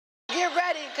Get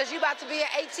ready, because you about to be an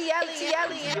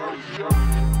airwaves.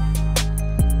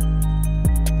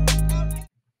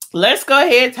 Let's go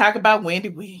ahead and talk about Wendy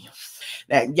Williams.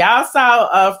 Now, y'all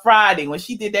saw Friday when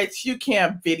she did that shoe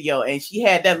cam video and she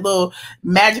had that little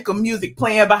magical music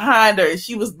playing behind her. And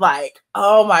she was like,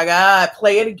 oh my God,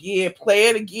 play it again, play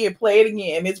it again, play it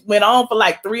again. And it went on for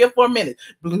like 3 or 4 minutes.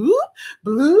 Bloop,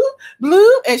 bloop,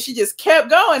 bloop. And she just kept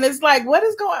going. It's like, what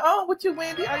is going on with you,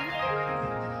 Wendy?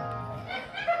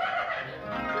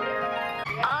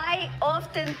 I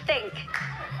often think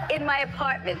in my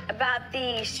apartment about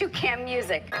the shoe cam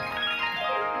music.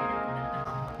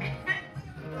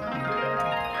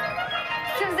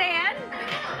 Suzanne?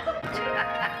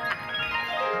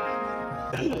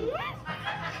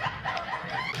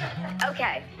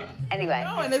 Okay. Anyway.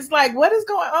 Oh, and it's like, what is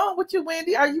going on with you,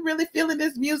 Wendy? Are you really feeling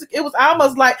this music? It was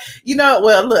almost like,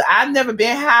 well, look, I've never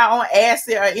been high on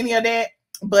acid or any of that.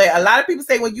 But a lot of people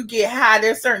say when you get high,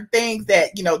 there's certain things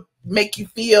that, make you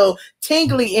feel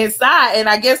tingly inside. And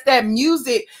I guess that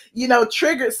music,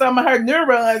 triggered some of her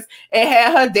neurons and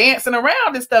had her dancing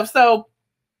around and stuff. So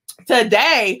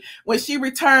today, when she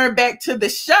returned back to the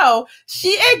show,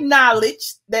 she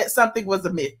acknowledged that something was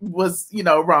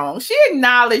wrong. She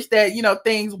acknowledged that,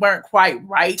 things weren't quite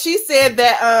right. She said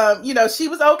that, she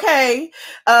was okay,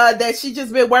 that she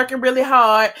just been working really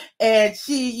hard. And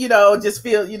she, just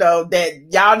feel, that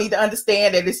y'all need to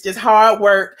understand that it's just hard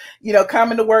work,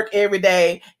 coming to work every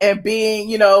day and being,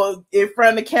 in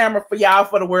front of the camera for y'all,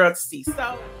 for the world to see.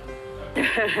 So.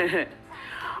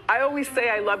 I always say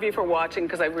I love you for watching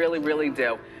because I really, really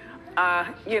do.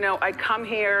 I come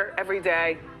here every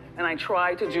day and I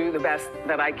try to do the best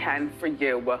that I can for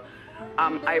you.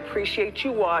 I appreciate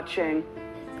you watching.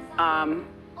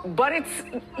 But it's,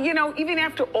 even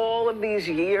after all of these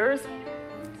years,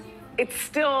 it's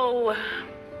still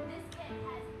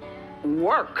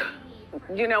work,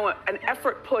 an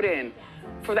effort put in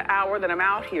for the hour that I'm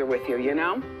out here with you,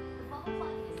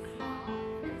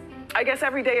 I guess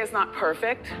every day is not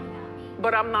perfect,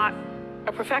 but I'm not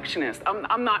a perfectionist.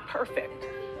 I'm not perfect.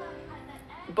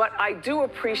 But I do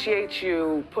appreciate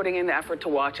you putting in the effort to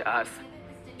watch us.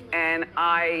 And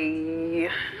I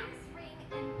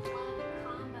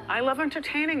love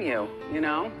entertaining you,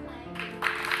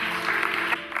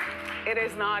 It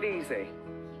is not easy.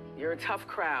 You're a tough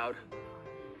crowd.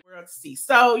 To see.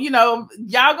 So, y'all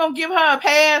gonna give her a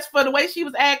pass for the way she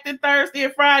was acting Thursday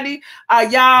and Friday?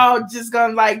 Y'all just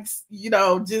gonna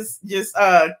just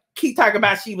keep talking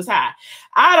about she was high?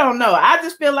 I don't know. I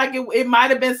just feel like it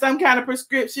might have been some kind of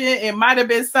prescription. It might have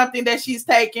been something that she's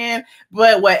taking,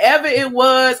 but whatever it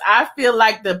was, I feel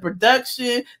like the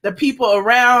production, the people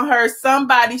around her,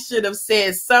 somebody should have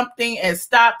said something and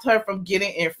stopped her from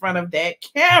getting in front of that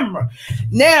camera.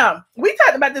 Now, we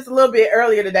talked about this a little bit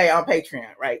earlier today on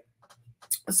Patreon, right?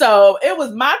 So it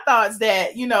was my thoughts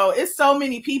that, it's so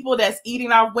many people that's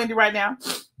eating off Wendy right now.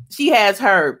 She has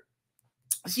her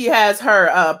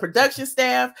production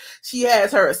staff. She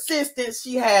has her assistants.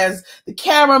 She has the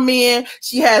cameraman.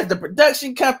 She has the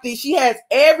production company. She has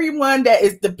everyone that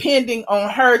is depending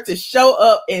on her to show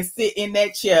up and sit in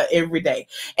that chair every day.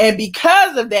 And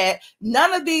because of that,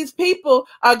 none of these people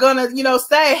are going to,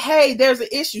 say, hey, there's an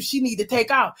issue. She need to take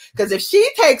off. Because if she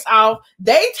takes off,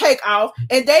 they take off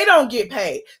and they don't get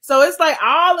paid. So it's like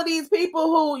all of these people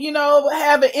who,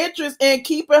 have an interest in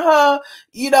keeping her,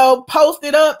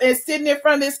 posted up and sitting in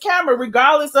front of this camera,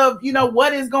 regardless of,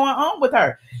 what is going on with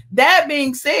her. That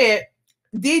being said,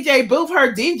 DJ Boof,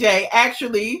 her DJ,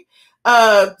 actually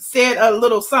said a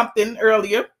little something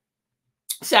earlier.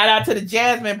 Shout out to the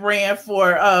Jasmine brand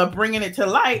for bringing it to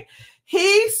light.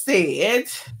 He said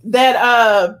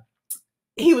that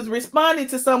he was responding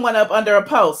to someone up under a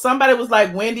post. Somebody was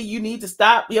like, Wendy, you need to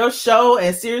stop your show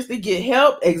and seriously get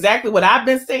help. Exactly what I've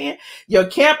been saying. Your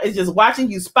camp is just watching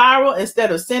you spiral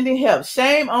instead of sending help.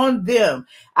 Shame on them.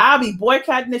 I'll be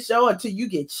boycotting the show until you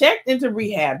get checked into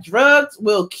rehab. Drugs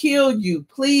will kill you.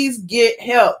 Please get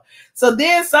help. So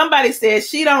then somebody said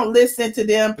she don't listen to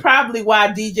them, probably why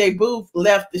DJ Boof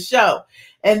left the show.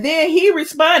 And then he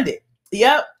responded,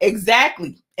 yep,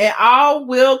 exactly. And all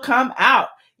will come out.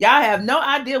 Y'all have no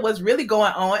idea what's really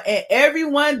going on. And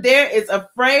everyone there is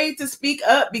afraid to speak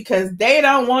up because they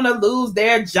don't want to lose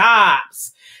their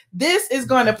jobs. This is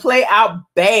going to play out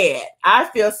bad. I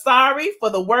feel sorry for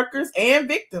the workers and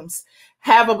victims.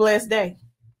 Have a blessed day.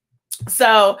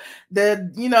 So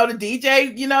the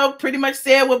DJ, pretty much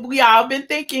said what we all been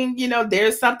thinking,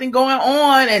 there's something going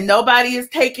on and nobody is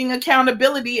taking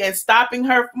accountability and stopping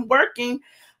her from working.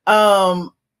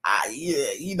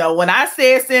 you know, when I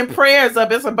said send prayers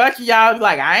up, it's a bunch of y'all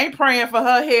like, I ain't praying for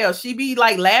her hell. She be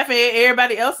like laughing at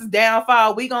everybody else's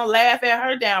downfall. We gonna laugh at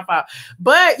her downfall.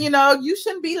 But you know, you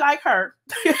shouldn't be like her.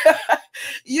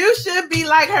 You should be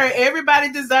like her.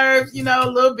 Everybody deserves, you know, a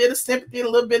little bit of sympathy, a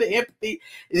little bit of empathy.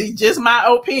 It's just my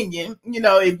opinion. You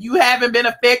know, if you haven't been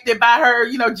affected by her,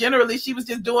 you know, generally she was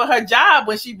just doing her job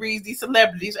when she reads these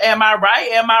celebrities. Am I right?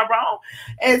 Am I wrong?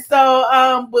 And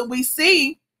so when we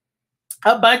see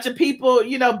a bunch of people,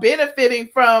 you know, benefiting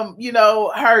from, you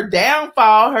know, her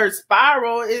downfall, her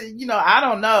spiral, you know, I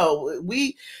don't know.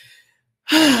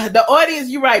 The audience,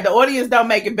 you're right. The audience don't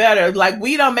make it better. Like,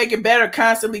 we don't make it better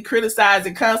constantly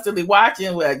criticizing, constantly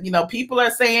watching. Well, you know, people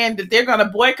are saying that they're going to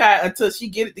boycott until she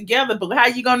get it together. But how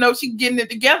you going to know she getting it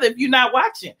together if you're not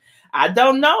watching? I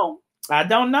don't know. I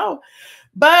don't know.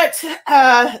 But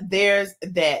there's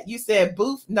that. You said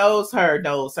Boof knows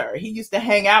her. He used to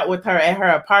hang out with her at her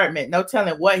apartment. No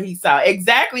telling what he saw.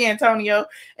 Exactly, Antonio.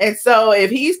 And so if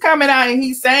he's coming out and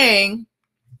he's saying,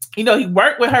 you know, he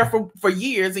worked with her for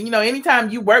years. And, you know, anytime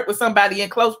you work with somebody in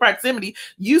close proximity,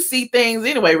 you see things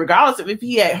anyway, regardless of if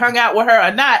he had hung out with her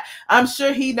or not. I'm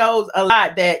sure he knows a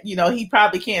lot that, you know, he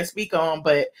probably can't speak on.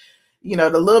 But, you know,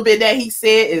 the little bit that he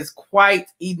said is quite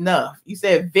enough. You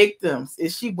said victims.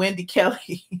 Is she Wendy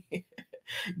Kelly?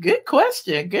 Good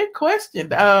question. Good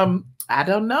question. I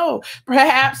don't know.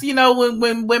 Perhaps, you know,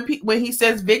 when he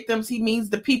says victims, he means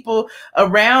the people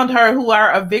around her who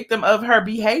are a victim of her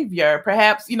behavior.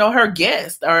 Perhaps, you know, her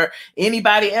guest or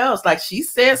anybody else. Like, she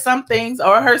said some things,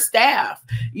 or her staff.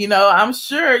 You know, I'm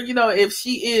sure, you know, if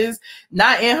she is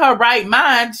not in her right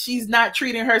mind, she's not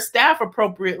treating her staff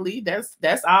appropriately.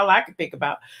 That's all I can think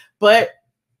about. But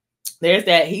there's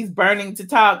that. He's burning to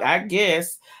talk, I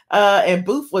guess. And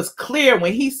Boof was clear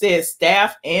when he said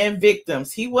staff and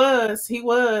victims. He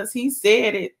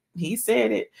said it.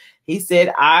 He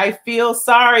said, I feel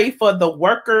sorry for the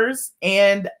workers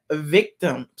and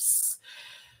victims.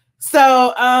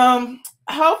 So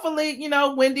hopefully, you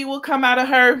know, Wendy will come out of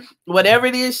her, whatever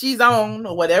it is she's on,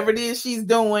 or whatever it is she's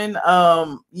doing.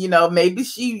 You know, maybe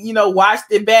she, you know, watched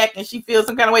it back and she feels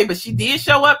some kind of way, but she did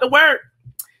show up to work.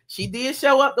 She did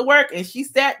show up to work, and she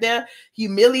sat there,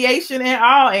 humiliation and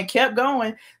all, and kept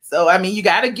going. So, I mean, you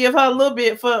got to give her a little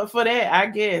bit for that, I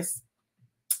guess.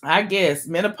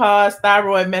 Menopause,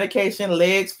 thyroid medication,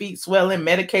 legs, feet swelling,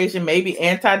 medication, maybe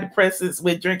antidepressants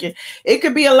with drinking. It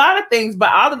could be a lot of things,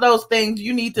 but all of those things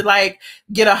you need to, like,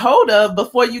 get a hold of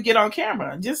before you get on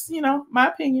camera. Just, you know, my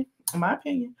opinion.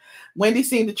 Wendy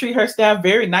seemed to treat her staff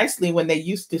very nicely when they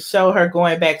used to show her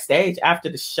going backstage after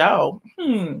the show.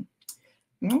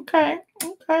 Okay.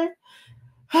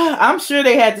 I'm sure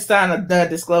they had to sign a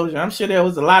non-disclosure. I'm sure there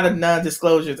was a lot of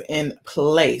non-disclosures in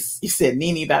place. You said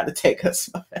Nene about to take us.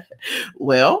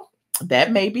 Well,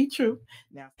 that may be true.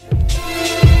 Now.